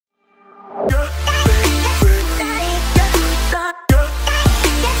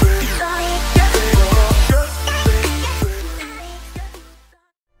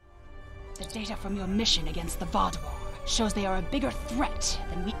mission against the Vaadwaur shows they are a bigger threat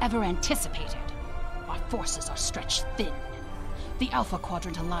than we ever anticipated. Our forces are stretched thin. The Alpha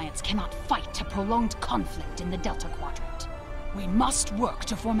Quadrant Alliance cannot fight a prolonged conflict in the Delta Quadrant. We must work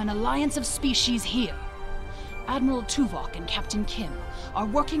to form an alliance of species here. Admiral Tuvok and Captain Kim are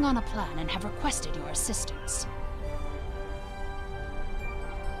working on a plan and have requested your assistance.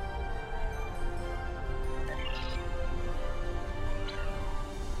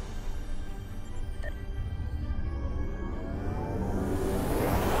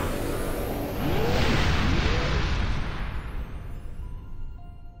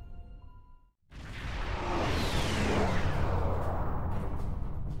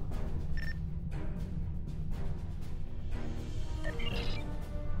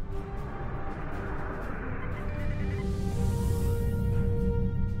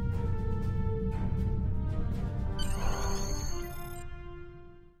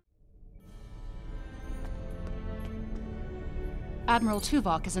 Admiral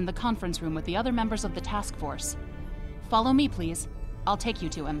Tuvok is in the conference room with the other members of the task force. Follow me, please. I'll take you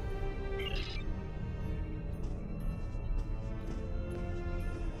to him.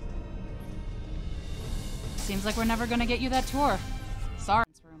 Seems like we're never gonna get you that tour. Sorry.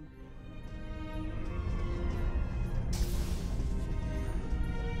 Room.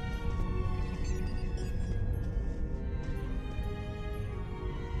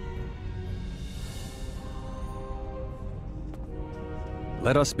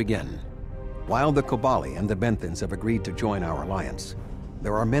 Let us begin. While the Kobali and the Benthans have agreed to join our alliance,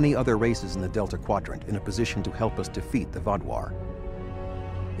 there are many other races in the Delta Quadrant in a position to help us defeat the Vaadwaur.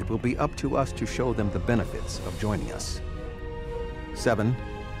 It will be up to us to show them the benefits of joining us. 7,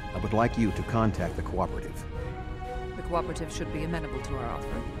 I would like you to contact the Cooperative. The Cooperative should be amenable to our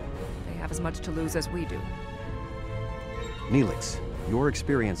offer. They have as much to lose as we do. Neelix, your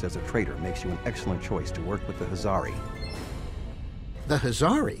experience as a trader makes you an excellent choice to work with the Hazari. The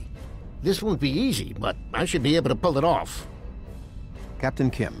Hazari? This won't be easy, but I should be able to pull it off. Captain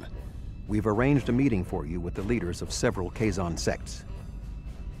Kim, we've arranged a meeting for you with the leaders of several Kazon sects.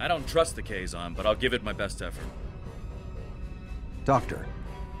 I don't trust the Kazon, but I'll give it my best effort. Doctor,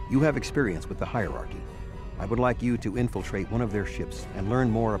 you have experience with the hierarchy. I would like you to infiltrate one of their ships and learn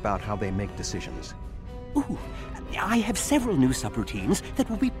more about how they make decisions. Ooh, I have several new subroutines that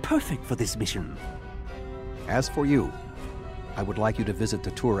will be perfect for this mission. As for you, I would like you to visit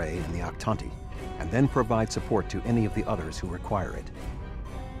the Toure and the Octanti, and then provide support to any of the others who require it.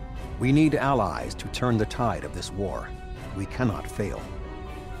 We need allies to turn the tide of this war. We cannot fail.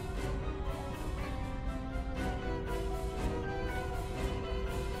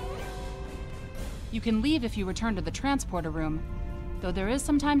 You can leave if you return to the transporter room, though there is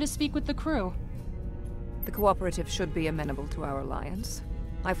some time to speak with the crew. The Cooperative should be amenable to our alliance.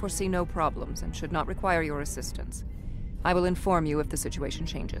 I foresee no problems and should not require your assistance. I will inform you if the situation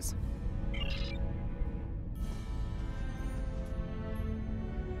changes.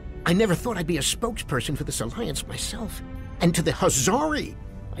 I never thought I'd be a spokesperson for this alliance myself. And to the Hazari!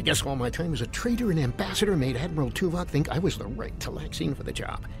 I guess all my time as a trader and ambassador made Admiral Tuvok think I was the right Talaxian for the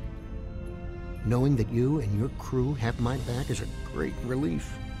job. Knowing that you and your crew have my back is a great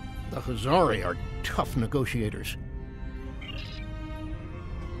relief. The Hazari are tough negotiators.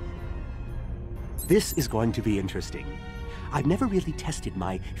 This is going to be interesting. I've never really tested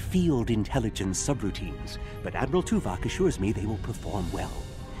my field intelligence subroutines, but Admiral Tuvok assures me they will perform well.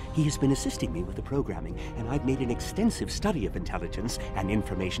 He has been assisting me with the programming, and I've made an extensive study of intelligence and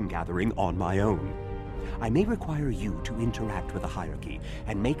information gathering on my own. I may require you to interact with the hierarchy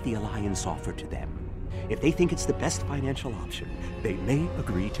and make the alliance offer to them. If they think it's the best financial option, they may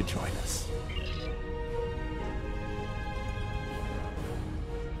agree to join us.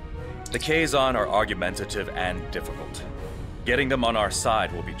 The Kazon are argumentative and difficult. Getting them on our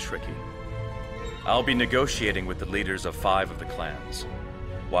side will be tricky. I'll be negotiating with the leaders of 5 of the clans.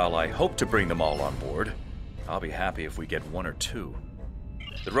 While I hope to bring them all on board, I'll be happy if we get 1 or 2.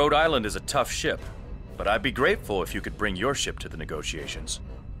 The Rhode Island is a tough ship, but I'd be grateful if you could bring your ship to the negotiations.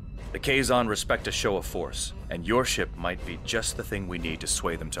 The Kazon respect a show of force, and your ship might be just the thing we need to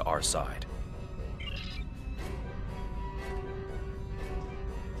sway them to our side.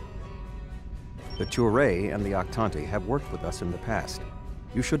 The Toure and the Octanti have worked with us in the past.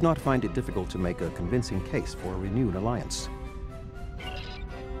 You should not find it difficult to make a convincing case for a renewed alliance.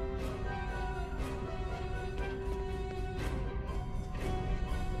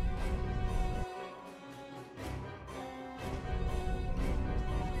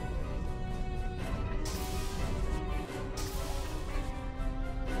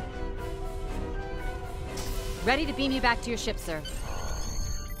 Ready to beam you back to your ship, sir.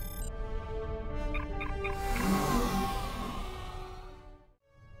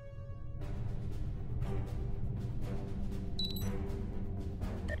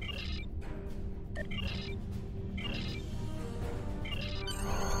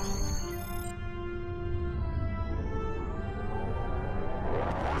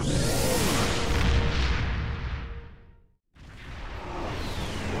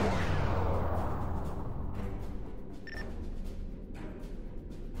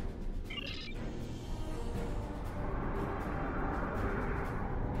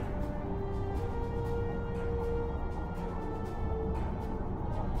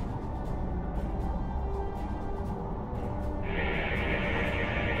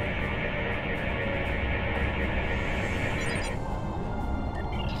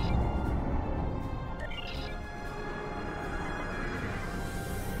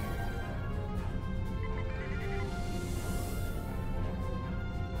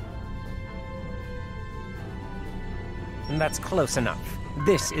 That's close enough.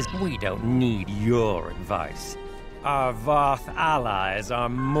 We don't need your advice. Our Voth allies are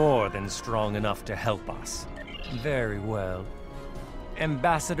more than strong enough to help us. Very well.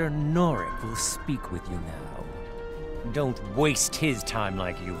 Ambassador Norik will speak with you now. Don't waste his time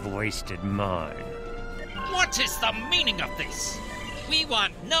like you've wasted mine. What is the meaning of this? We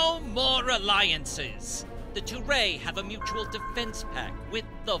want no more alliances. The Touré have a mutual defense pact with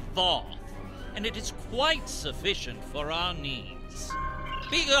the Voth, and it is quite sufficient for our needs.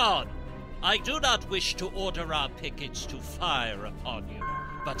 Begone! I do not wish to order our pickets to fire upon you,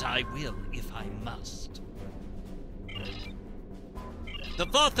 but I will if I must. The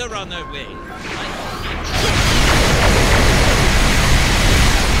Voth are on their way.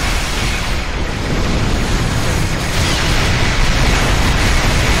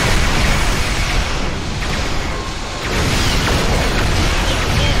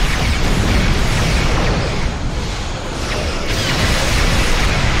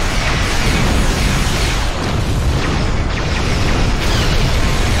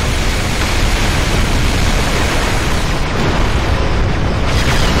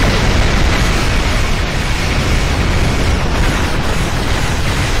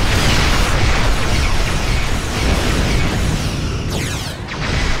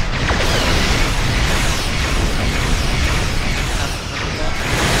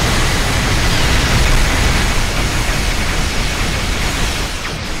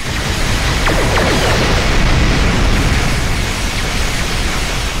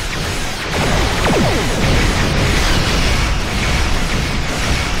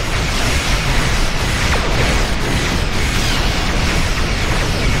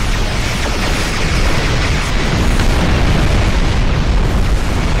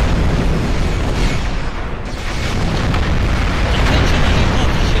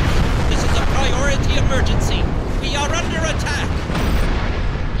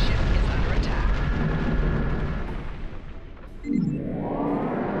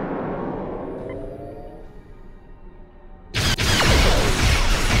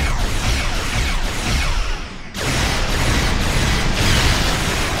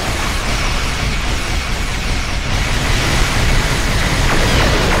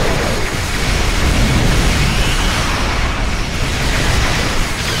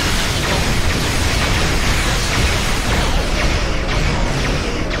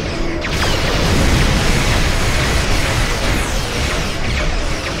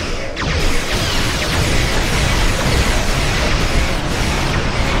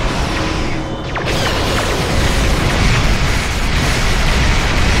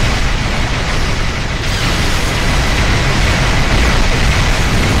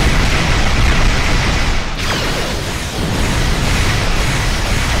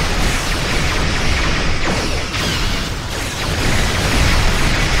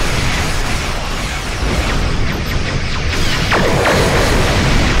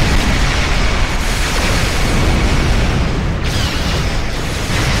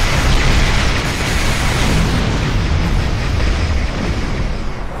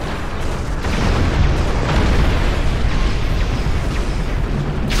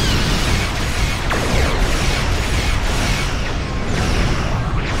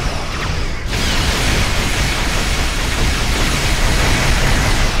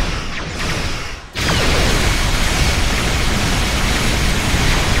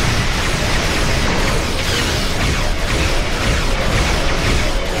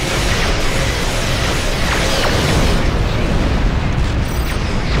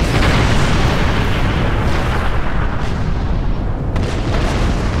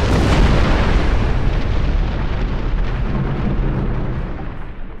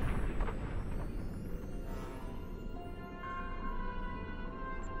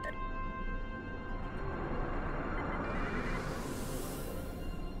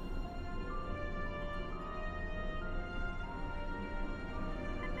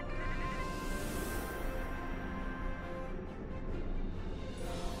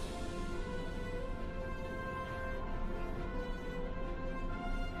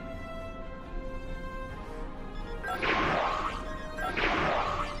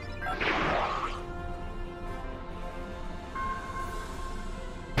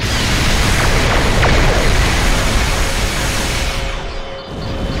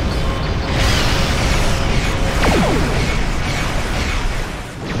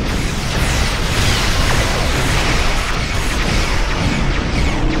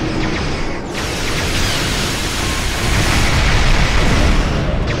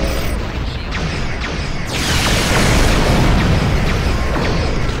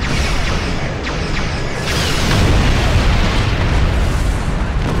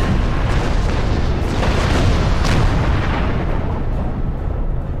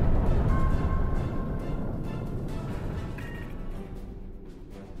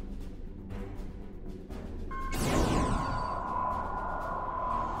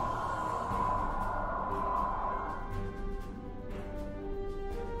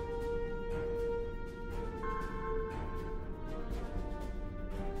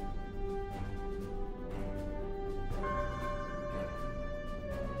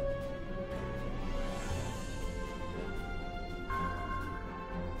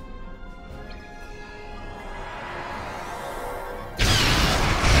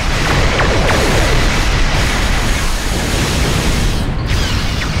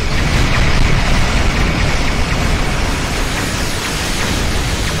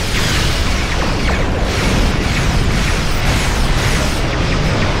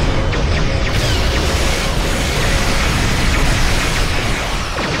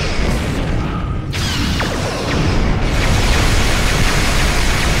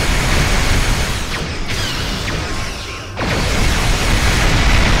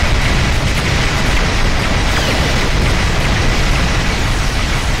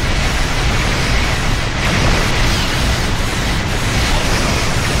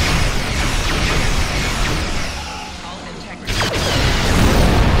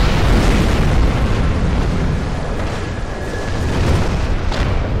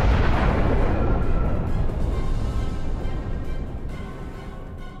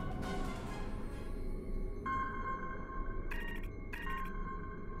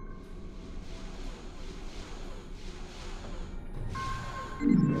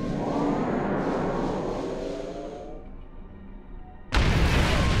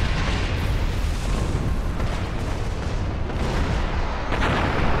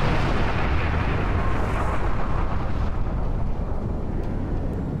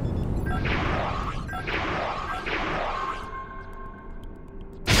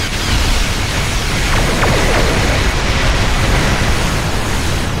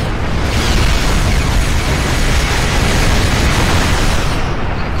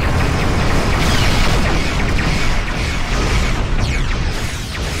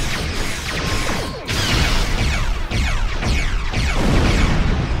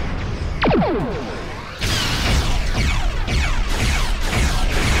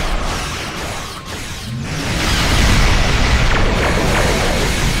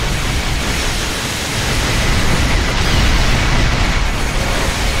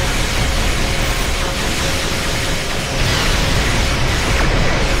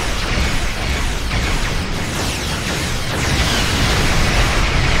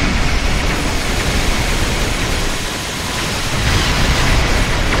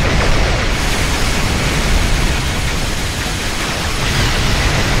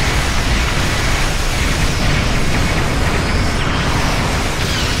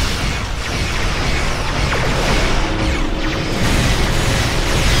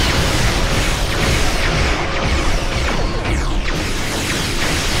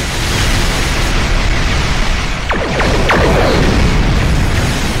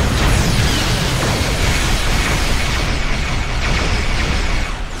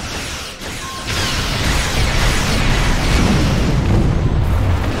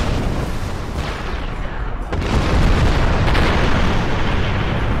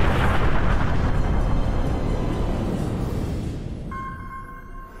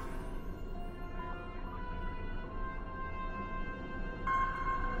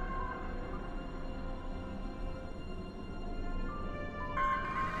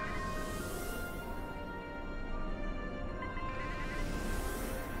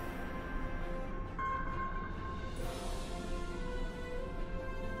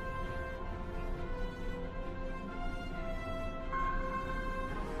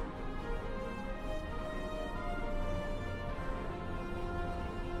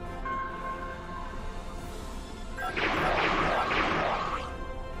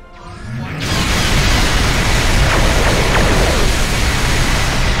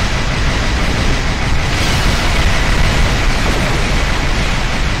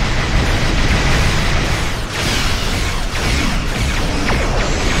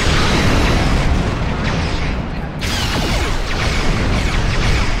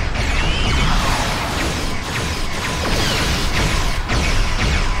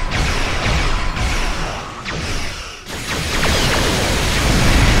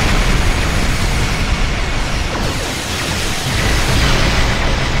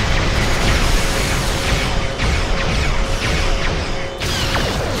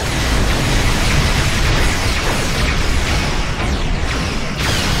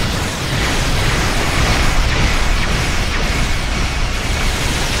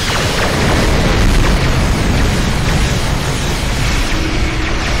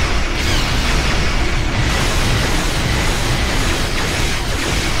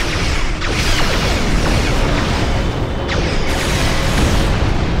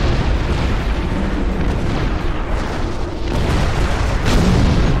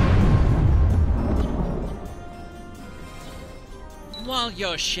 While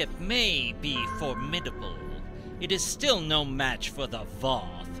your ship may be formidable, it is still no match for the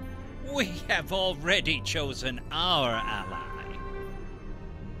Voth. We have already chosen our ally.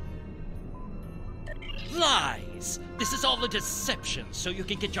 Lies! This is all a deception so you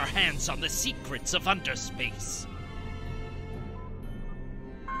can get your hands on the secrets of underspace.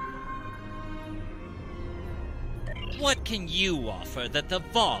 What can you offer that the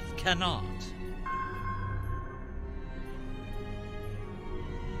Voth cannot?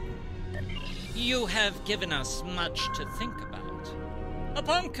 You have given us much to think about.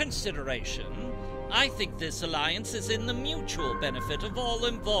 Upon consideration, I think this alliance is in the mutual benefit of all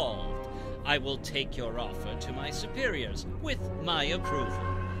involved. I will take your offer to my superiors with my approval,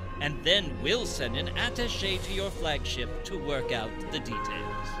 and then we'll send an attaché to your flagship to work out the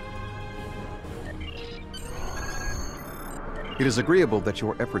details. It is agreeable that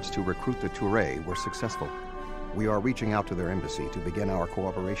your efforts to recruit the Touré were successful. We are reaching out to their embassy to begin our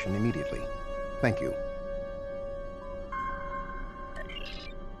cooperation immediately. Thank you.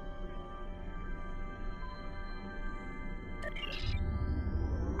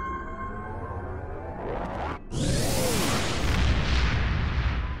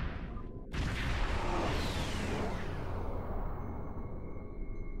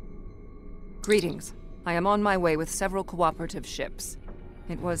 Greetings. I am on my way with several cooperative ships.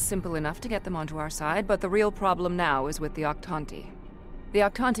 It was simple enough to get them onto our side, but the real problem now is with the Octanti. The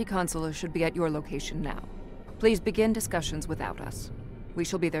Octanti consular should be at your location now. Please begin discussions without us. We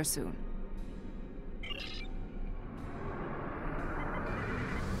shall be there soon.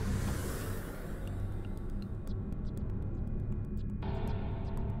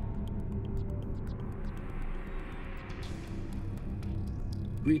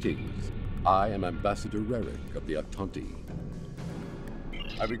 Greetings. I am Ambassador Rarick of the Octanti.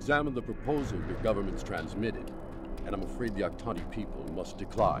 I've examined the proposal your government's transmitted, and I'm afraid the Octanti people must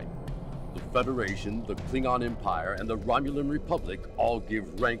decline. The Federation, the Klingon Empire, and the Romulan Republic all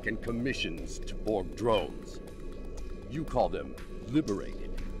give rank and commissions to Borg drones. You call them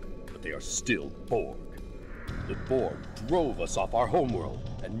liberated, but they are still Borg. The Borg drove us off our homeworld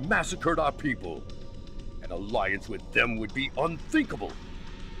and massacred our people. An alliance with them would be unthinkable.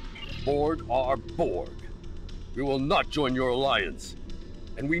 Borg are Borg. We will not join your alliance,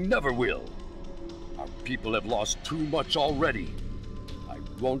 and we never will. Our people have lost too much already. I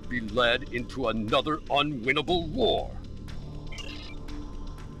won't be led into another unwinnable war.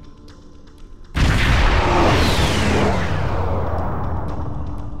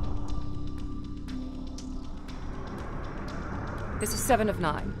 This is 7 of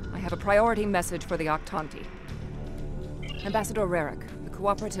 9. I have a priority message for the Octanti. Ambassador Rarick, the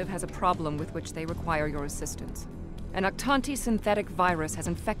Cooperative has a problem with which they require your assistance. An Octanti synthetic virus has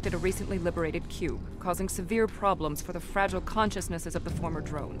infected a recently liberated cube, causing severe problems for the fragile consciousnesses of the former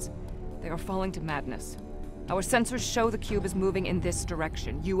drones. They are falling to madness. Our sensors show the cube is moving in this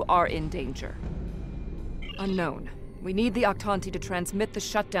direction. You are in danger. Unknown. We need the Octanti to transmit the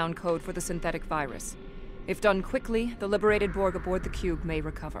shutdown code for the synthetic virus. If done quickly, the liberated Borg aboard the cube may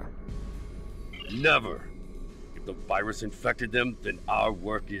recover. Never! If the virus infected them, then our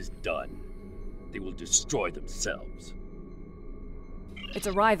work is done. They will destroy themselves. It's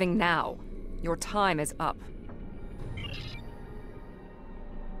arriving now. Your time is up.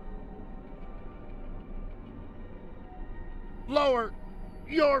 Lower!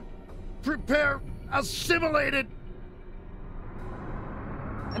 You're... prepare... assimilated!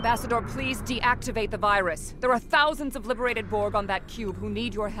 Ambassador, please deactivate the virus. There are thousands of liberated Borg on that cube who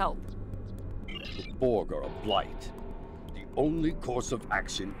need your help. The Borg are a blight. The only course of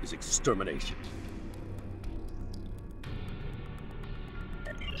action is extermination.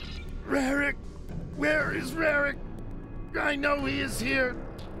 Rarick! Where is Rarick? I know he is here.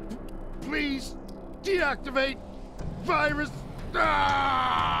 Please, deactivate virus.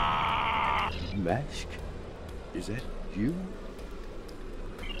 Ah! Mashk? Is that you?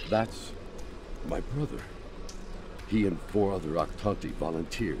 That's my brother. He and 4 other Octanti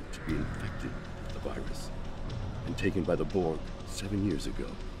volunteered to be infected with the virus and taken by the Borg 7 years ago.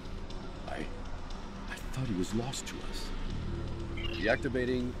 I thought he was lost to us.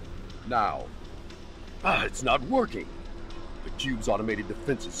 Deactivating now. It's not working. The cube's automated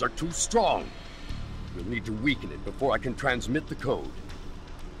defenses are too strong. We'll need to weaken it before I can transmit the code.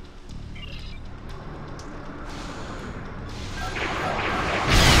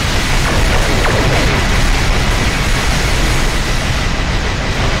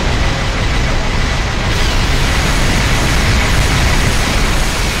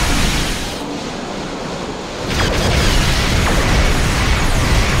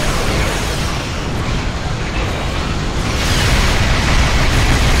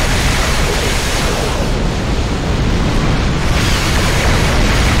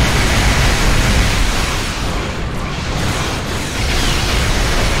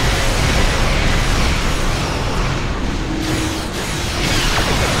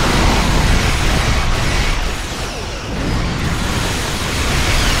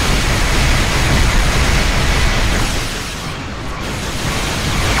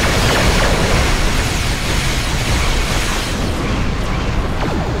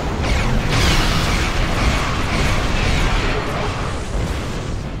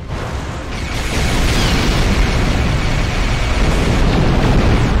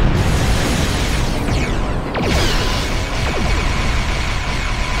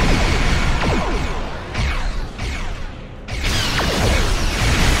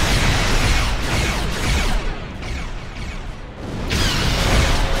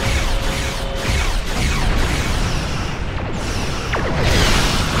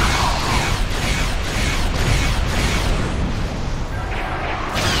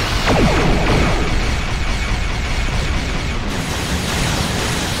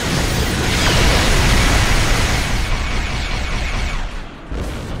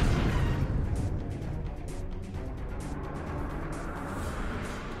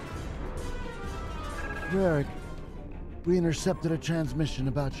 Rarick, we intercepted a transmission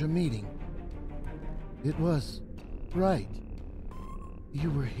about your meeting. It was right. You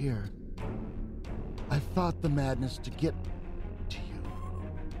were here. I fought the madness to get to you.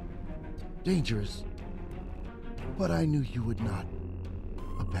 Dangerous. But I knew you would not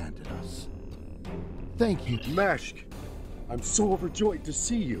abandon us. Thank you. Mashk, I'm so overjoyed to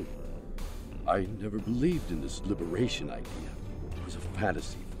see you. I never believed in this liberation idea. It was a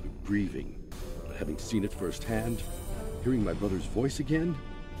fantasy for the grieving. But having seen it firsthand, hearing my brother's voice again,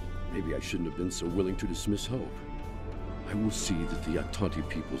 maybe I shouldn't have been so willing to dismiss hope. I will see that the Actanti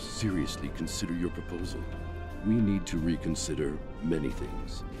people seriously consider your proposal. We need to reconsider many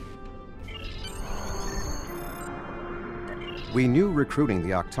things. We knew recruiting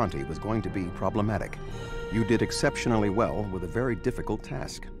the Actanti was going to be problematic. You did exceptionally well with a very difficult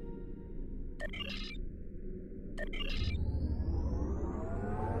task.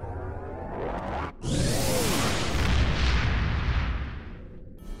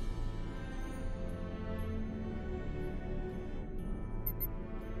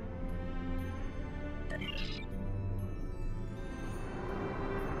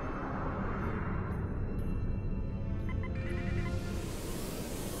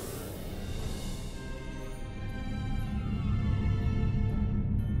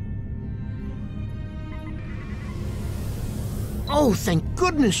 Oh, thank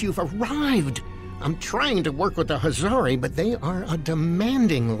goodness you've arrived! I'm trying to work with the Hazari, but they are a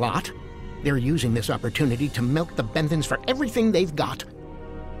demanding lot. They're using this opportunity to milk the Benthans for everything they've got.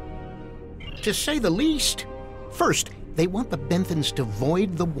 To say the least. First, they want the Benthans to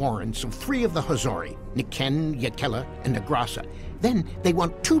void the warrants of 3 of the Hazari, Niken, Yakela, and Negrasa. Then they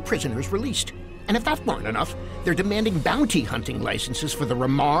want 2 prisoners released. And if that weren't enough, they're demanding bounty hunting licenses for the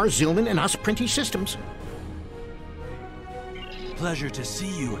Ramar, Zilman, and Osprinti systems. Pleasure to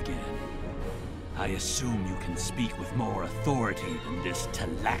see you again. I assume you can speak with more authority than this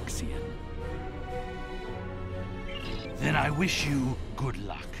Talaxian. Then I wish you good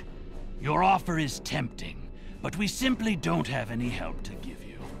luck. Your offer is tempting, but we simply don't have any help to give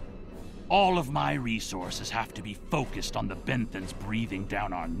you. All of my resources have to be focused on the Benthans breathing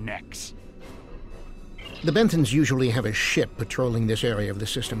down our necks. The Benthans usually have a ship patrolling this area of the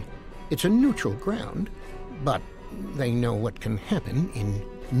system. It's a neutral ground, but they know what can happen in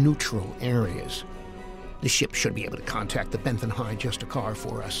neutral areas. The ship should be able to contact the Benthan High Justicar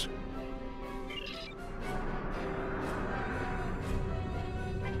for us.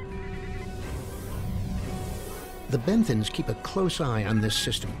 The Benthans keep a close eye on this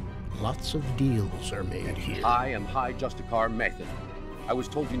system. Lots of deals are made here. I am High Justicar Mathan. I was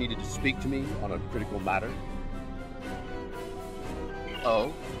told you needed to speak to me on a critical matter.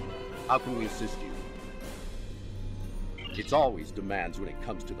 Oh? How can we assist you? It's always demands when it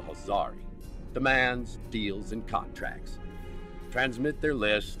comes to the Hazari. Demands, deals, and contracts. Transmit their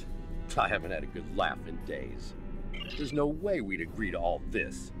list. I haven't had a good laugh in days. There's no way we'd agree to all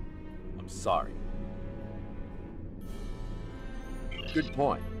this. I'm sorry. Good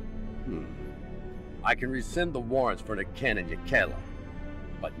point. I can rescind the warrants for Niken and Yakela,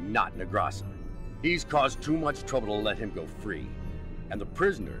 but not Negrasa. He's caused too much trouble to let him go free. And the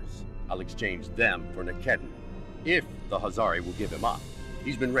prisoners, I'll exchange them for Nikedin, if the Hazari will give him up.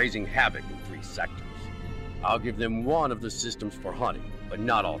 He's been raising havoc in 3 sectors. I'll give them 1 of the systems for hunting, but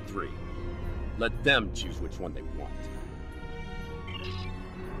not all 3. Let them choose which one they want.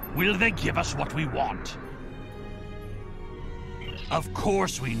 Will they give us what we want? Of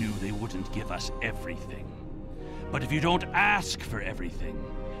course we knew they wouldn't give us everything. But if you don't ask for everything,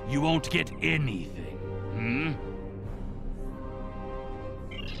 you won't get anything.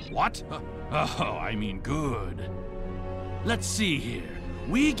 What? Oh, I mean good. Let's see here.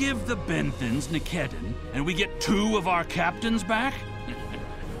 We give the Benthans Nikedin, and we get 2 of our captains back?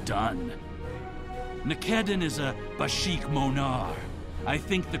 Done. Nikedin is a Bashik Monar. I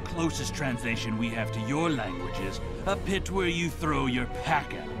think the closest translation we have to your language is a pit where you throw your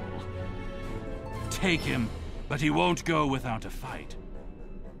pack animal. Take him, but he won't go without a fight.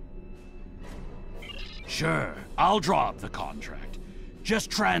 Sure, I'll draw up the contract.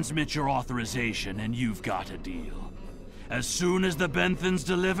 Just transmit your authorization and you've got a deal. As soon as the Benthans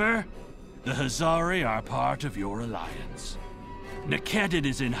deliver, the Hazari are part of your alliance. Nikedin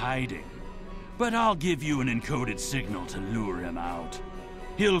is in hiding, but I'll give you an encoded signal to lure him out.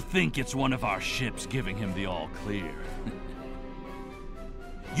 He'll think it's one of our ships giving him the all-clear.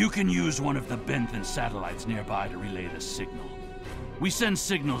 You can use one of the Benthan satellites nearby to relay the signal. We send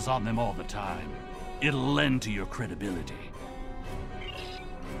signals on them all the time. It'll lend to your credibility.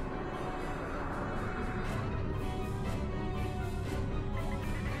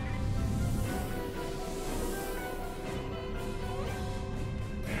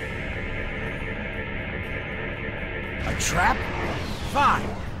 trap? Fine,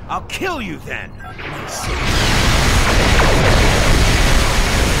 I'll kill you then.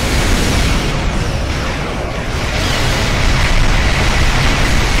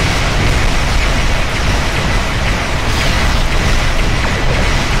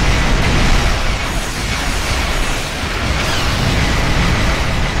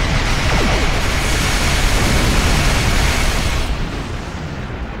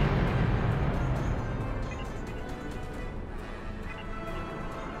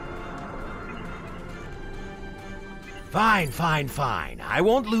 Fine. I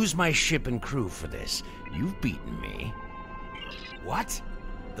won't lose my ship and crew for this. You've beaten me. What?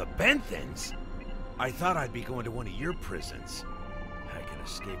 The Benthans? I thought I'd be going to one of your prisons. I can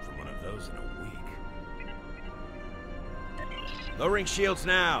escape from one of those in a week. Lowering shields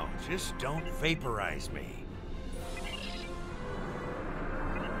now. Just don't vaporize me.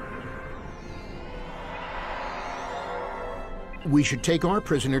 We should take our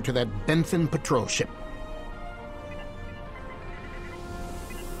prisoner to that Benthan patrol ship.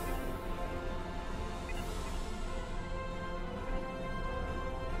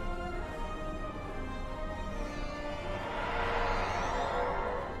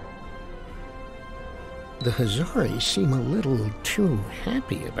 The Hazari seem a little too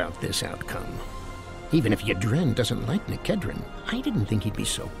happy about this outcome. Even if Yadren doesn't like Nikedren, I didn't think he'd be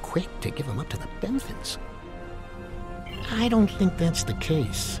so quick to give him up to the Benthans. I don't think that's the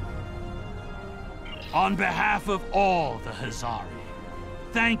case. On behalf of all the Hazari,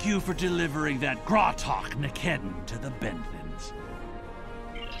 thank you for delivering that Gratok Nikedden to the Benthans.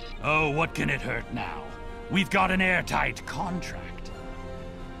 Oh, what can it hurt now? We've got an airtight contract.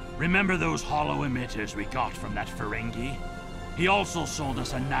 Remember those hollow emitters we got from that Ferengi? He also sold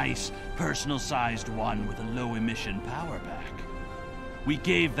us a nice, personal-sized one with a low-emission power pack. We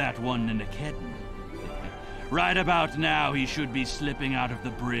gave that one to Nikedden. Right about now, he should be slipping out of the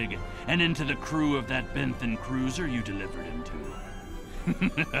brig and into the crew of that Benthan cruiser you delivered him to.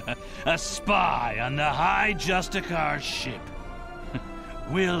 A spy on the High Justicar's ship.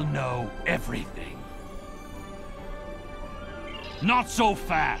 We'll know everything. Not so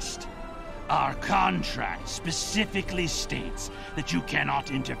fast. Our contract specifically states that you cannot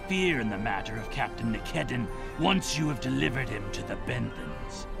interfere in the matter of Captain Nikedden once you have delivered him to the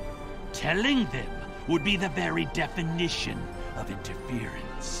Benthans. Telling them would be the very definition of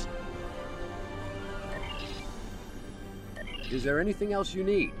interference. Is there anything else you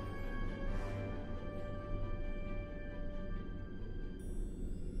need?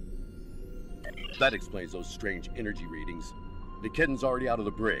 That explains those strange energy readings. Nikedden's already out of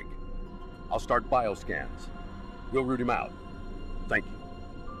the brig. I'll start bioscans. We'll root him out. Thank you.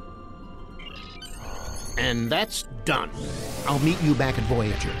 And that's done. I'll meet you back at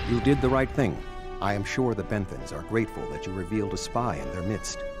Voyager. You did the right thing. I am sure the Benthans are grateful that you revealed a spy in their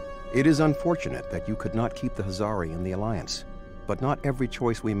midst. It is unfortunate that you could not keep the Hazari in the Alliance, but not every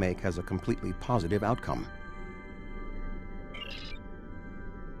choice we make has a completely positive outcome.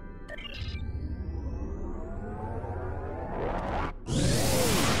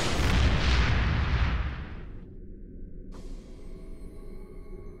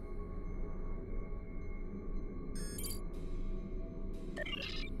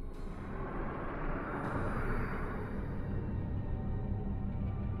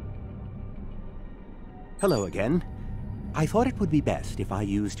 Hello again. I thought it would be best if I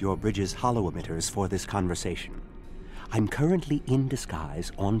used your bridge's hollow emitters for this conversation. I'm currently in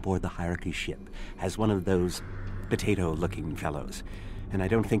disguise on board the Hierarchy ship as one of those potato-looking fellows, and I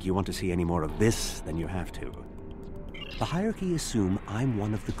don't think you want to see any more of this than you have to. The Hierarchy assume I'm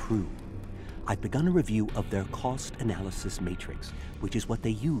one of the crew. I've begun a review of their cost analysis matrix, which is what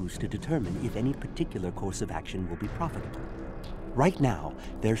they use to determine if any particular course of action will be profitable. Right now,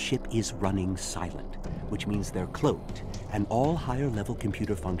 their ship is running silent, which means they're cloaked, and all higher-level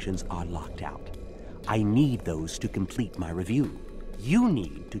computer functions are locked out. I need those to complete my review. You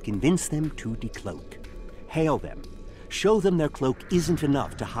need to convince them to decloak. Hail them. Show them their cloak isn't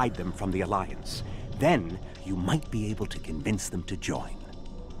enough to hide them from the Alliance. Then, you might be able to convince them to join.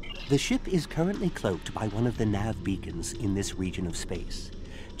 The ship is currently cloaked by one of the nav beacons in this region of space.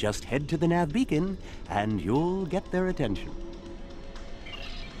 Just head to the nav beacon, and you'll get their attention.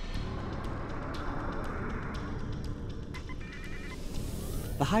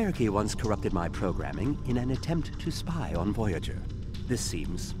 The Hierarchy once corrupted my programming in an attempt to spy on Voyager. This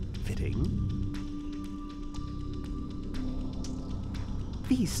seems fitting.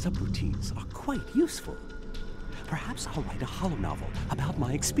 These subroutines are quite useful. Perhaps I'll write a holonovel about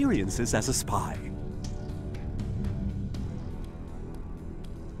my experiences as a spy.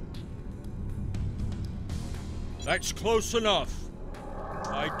 That's close enough.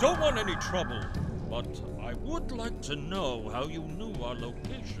 I don't want any trouble, but I would like to know how you knew our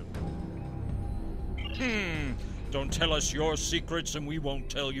location. Don't tell us your secrets and we won't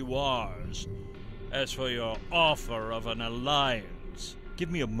tell you ours. As for your offer of an alliance, give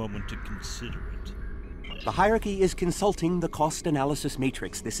me a moment to consider it. The hierarchy is consulting the cost analysis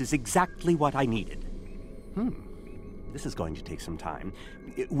matrix. This is exactly what I needed. This is going to take some time.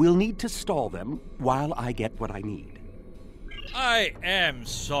 We'll need to stall them while I get what I need. I am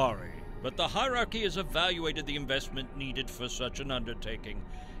sorry, but the hierarchy has evaluated the investment needed for such an undertaking,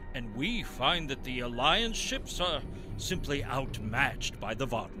 and we find that the Alliance ships are simply outmatched by the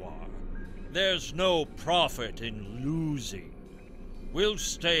Vaadwaur. There's no profit in losing. We'll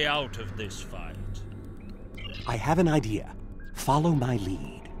stay out of this fight. I have an idea. Follow my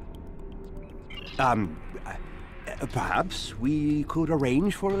lead. Perhaps we could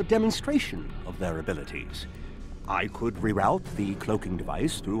arrange for a demonstration of their abilities. I could reroute the cloaking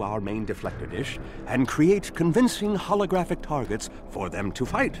device through our main deflector dish and create convincing holographic targets for them to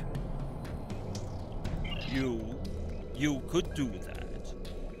fight. You could do that.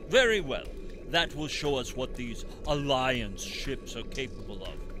 Very well. That will show us what these Alliance ships are capable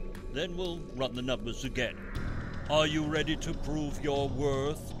of. Then we'll run the numbers again. Are you ready to prove your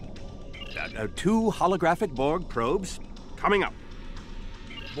worth? 2 holographic Borg probes coming up.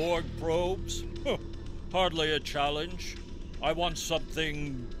 Borg probes? Hardly a challenge. I want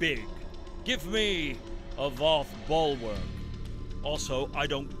something big. Give me a Voth bulwark. Also, I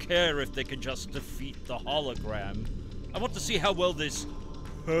don't care if they can just defeat the hologram. I want to see how well this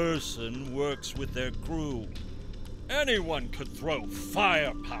person works with their crew. Anyone could throw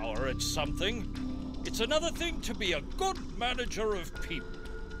firepower at something. It's another thing to be a good manager of people.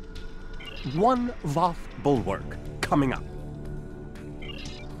 1 Voth bulwark coming up.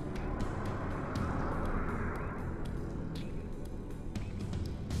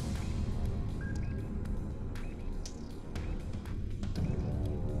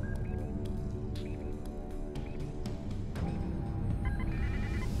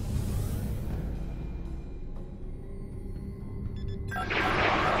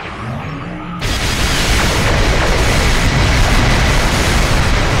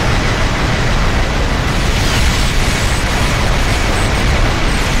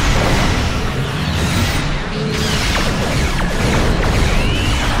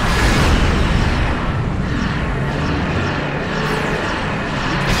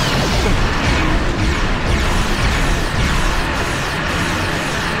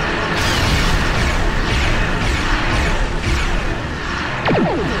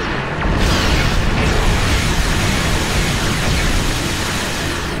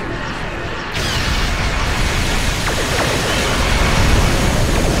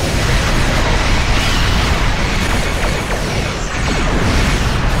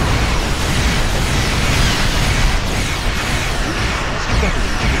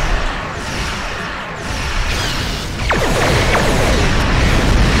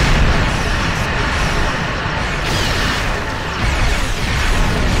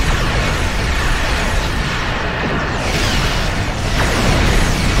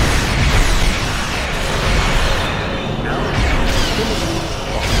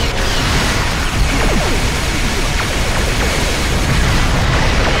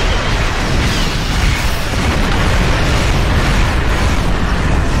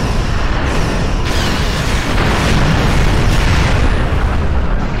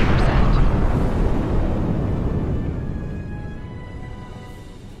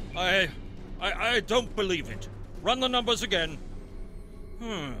 I don't believe it. Run the numbers again.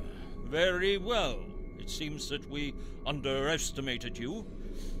 Very well. It seems that we underestimated you.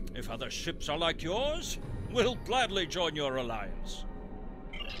 If other ships are like yours, we'll gladly join your alliance.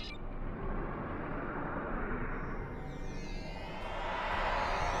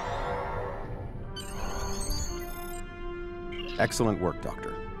 Excellent work,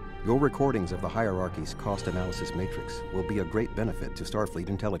 Doctor. Your recordings of the hierarchy's cost analysis matrix will be a great benefit to Starfleet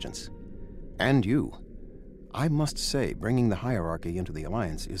intelligence. And you. I must say, bringing the hierarchy into the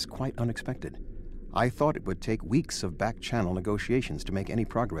Alliance is quite unexpected. I thought it would take weeks of back-channel negotiations to make any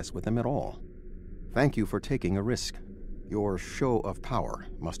progress with them at all. Thank you for taking a risk. Your show of power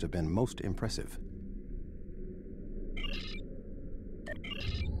must have been most impressive.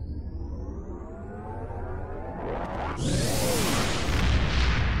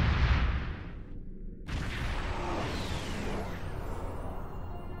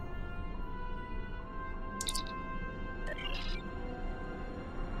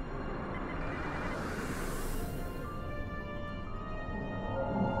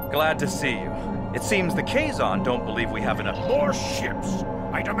 Glad to see you. It seems the Kazon don't believe we have enough... More ships!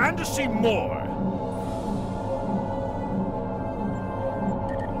 I demand to see more!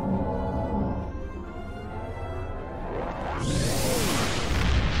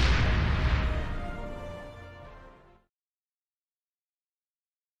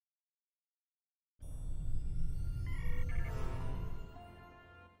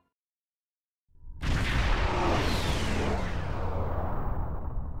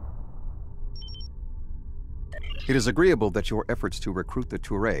 It is agreeable that your efforts to recruit the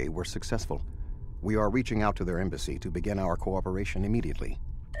Touré were successful. We are reaching out to their embassy to begin our cooperation immediately.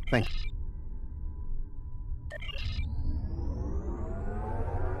 Thank you.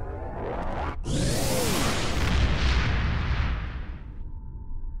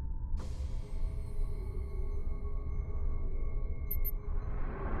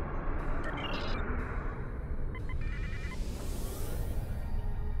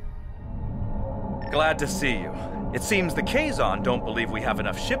 Glad to see you. It seems the Kazon don't believe we have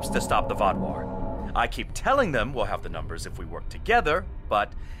enough ships to stop the Vaadwaur. I keep telling them we'll have the numbers if we work together,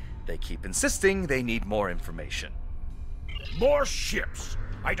 but they keep insisting they need more information. More ships!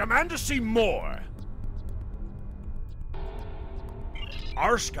 I demand to see more!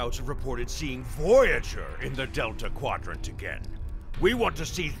 Our scouts have reported seeing Voyager in the Delta Quadrant again. We want to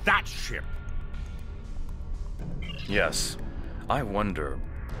see that ship! Yes. I wonder...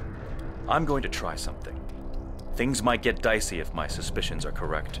 I'm going to try something. Things might get dicey if my suspicions are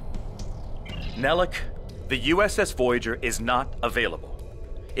correct. Nellic, the USS Voyager is not available.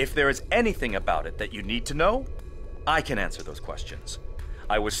 If there is anything about it that you need to know, I can answer those questions.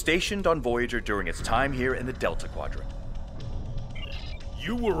 I was stationed on Voyager during its time here in the Delta Quadrant.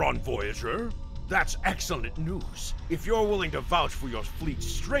 You were on Voyager? That's excellent news. If you're willing to vouch for your fleet's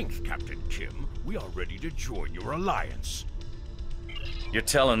strength, Captain Kim, we are ready to join your alliance. You're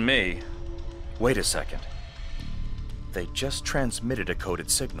telling me... Wait a second. They just transmitted a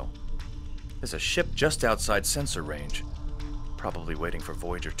coded signal. There's a ship just outside sensor range. Probably waiting for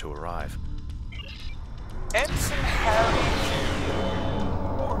Voyager to arrive. Ensign Harry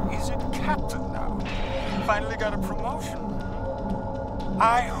Kim. Or is it Captain now? Finally got a promotion.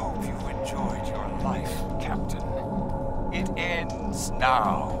 I hope you enjoyed your life, Captain. It ends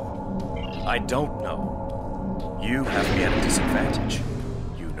now. I don't know. You have me at a disadvantage.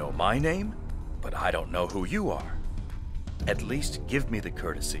 You know my name, but I don't know who you are. At least give me the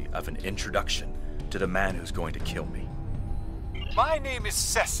courtesy of an introduction to the man who's going to kill me. My name is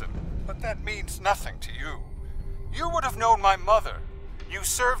Sesson, but that means nothing to you. You would have known my mother. You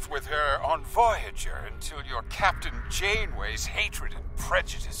served with her on Voyager until your Captain Janeway's hatred and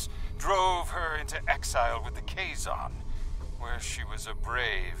prejudice drove her into exile with the Kazon, where she was a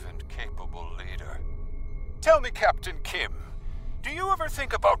brave and capable leader. Tell me, Captain Kim, do you ever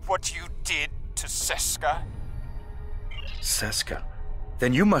think about what you did to Seska? Seska?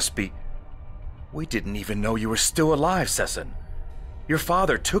 Then you must be... We didn't even know you were still alive, Sesson. Your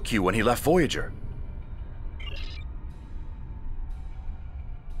father took you when he left Voyager.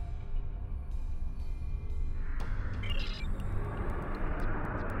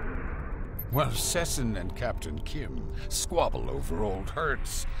 While Sesson and Captain Kim squabble over old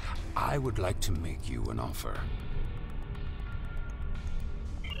hurts, I would like to make you an offer.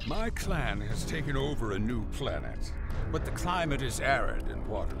 My clan has taken over a new planet, but the climate is arid and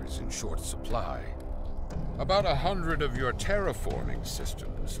water is in short supply. About 100 of your terraforming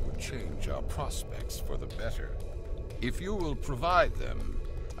systems would change our prospects for the better. If you will provide them,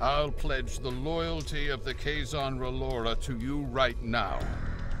 I'll pledge the loyalty of the Kazon Relora to you right now,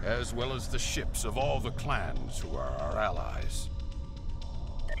 as well as the ships of all the clans who are our allies.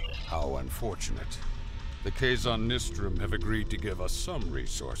 How unfortunate. The Kazon Nistrum have agreed to give us some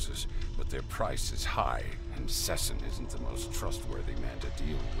resources, but their price is high, and Sesson isn't the most trustworthy man to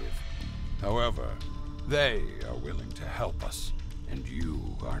deal with. However, they are willing to help us, and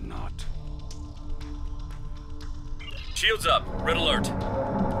you are not. Shields up. Red alert.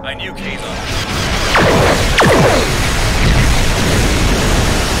 I knew Kazon.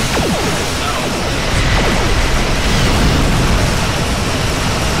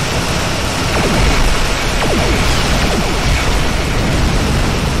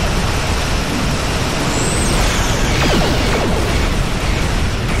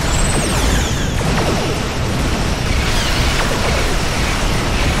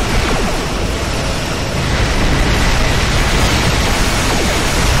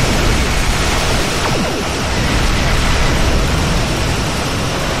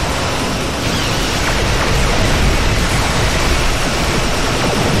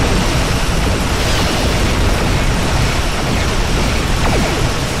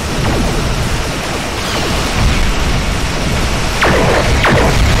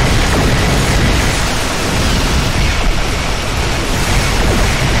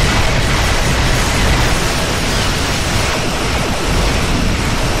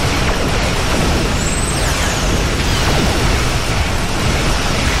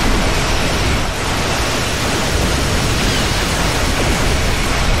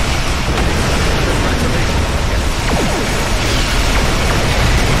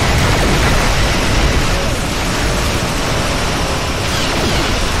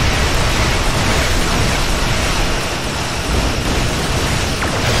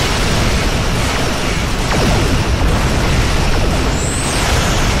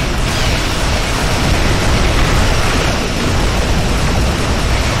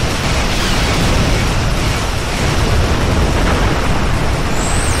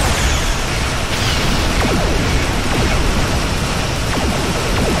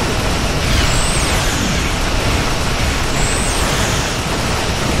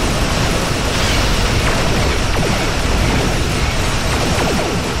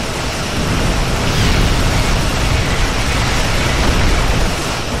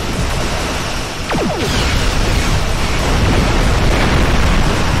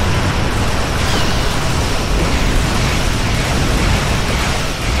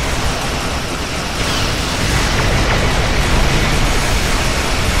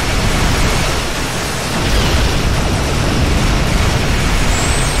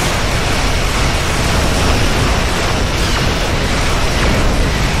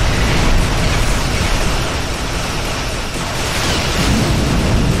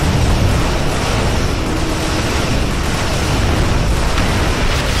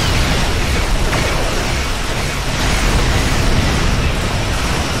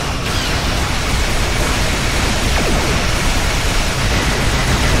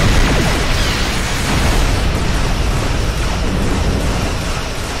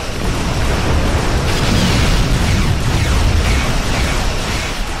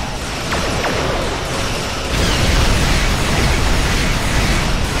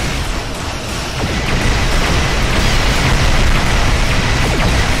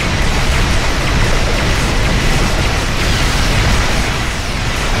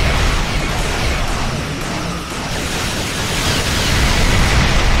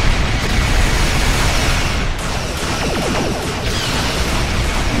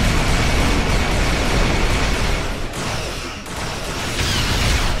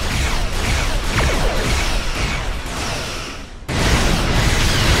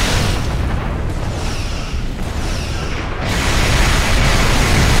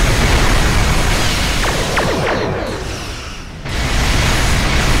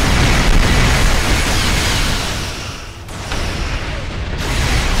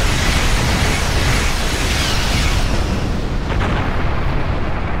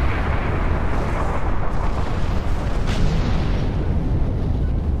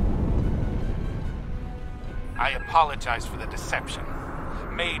 apologize for the deception.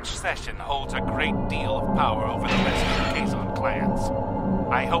 Mage Session holds a great deal of power over the rest of the Kazon clans.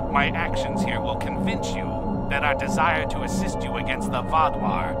 I hope my actions here will convince you that our desire to assist you against the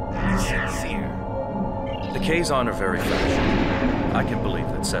Vaadwaur is sincere. The Kazon are very factual. I can believe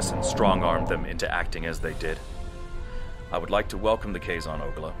that Sessin strong-armed them into acting as they did. I would like to welcome the Kazon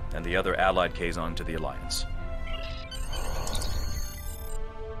Ogla and the other allied Kazon to the Alliance.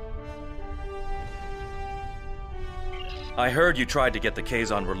 I heard you tried to get the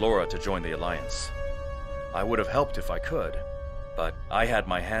Kazon Relora to join the Alliance. I would have helped if I could, but I had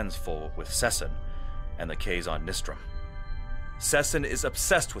my hands full with Sessin and the Kazon Nistrum. Sessin is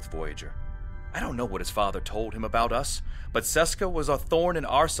obsessed with Voyager. I don't know what his father told him about us, but Seska was a thorn in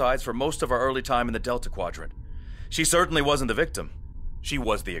our sides for most of our early time in the Delta Quadrant. She certainly wasn't the victim. She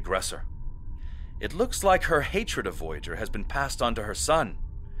was the aggressor. It looks like her hatred of Voyager has been passed on to her son.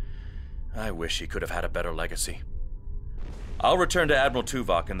 I wish he could have had a better legacy. I'll return to Admiral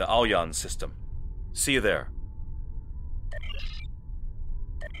Tuvok in the Alyan system. See you there.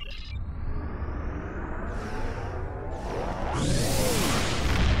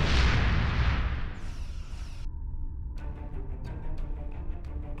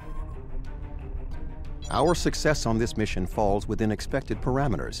 Our success on this mission falls within expected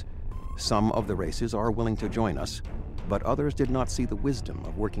parameters. Some of the races are willing to join us, but others did not see the wisdom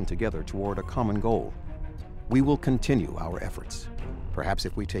of working together toward a common goal. We will continue our efforts. Perhaps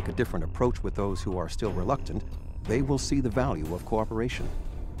if we take a different approach with those who are still reluctant, they will see the value of cooperation.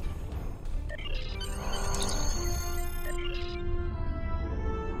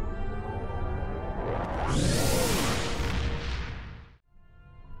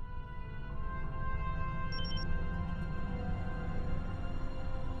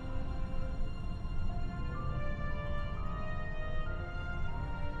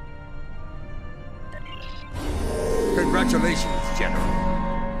 Congratulations, General.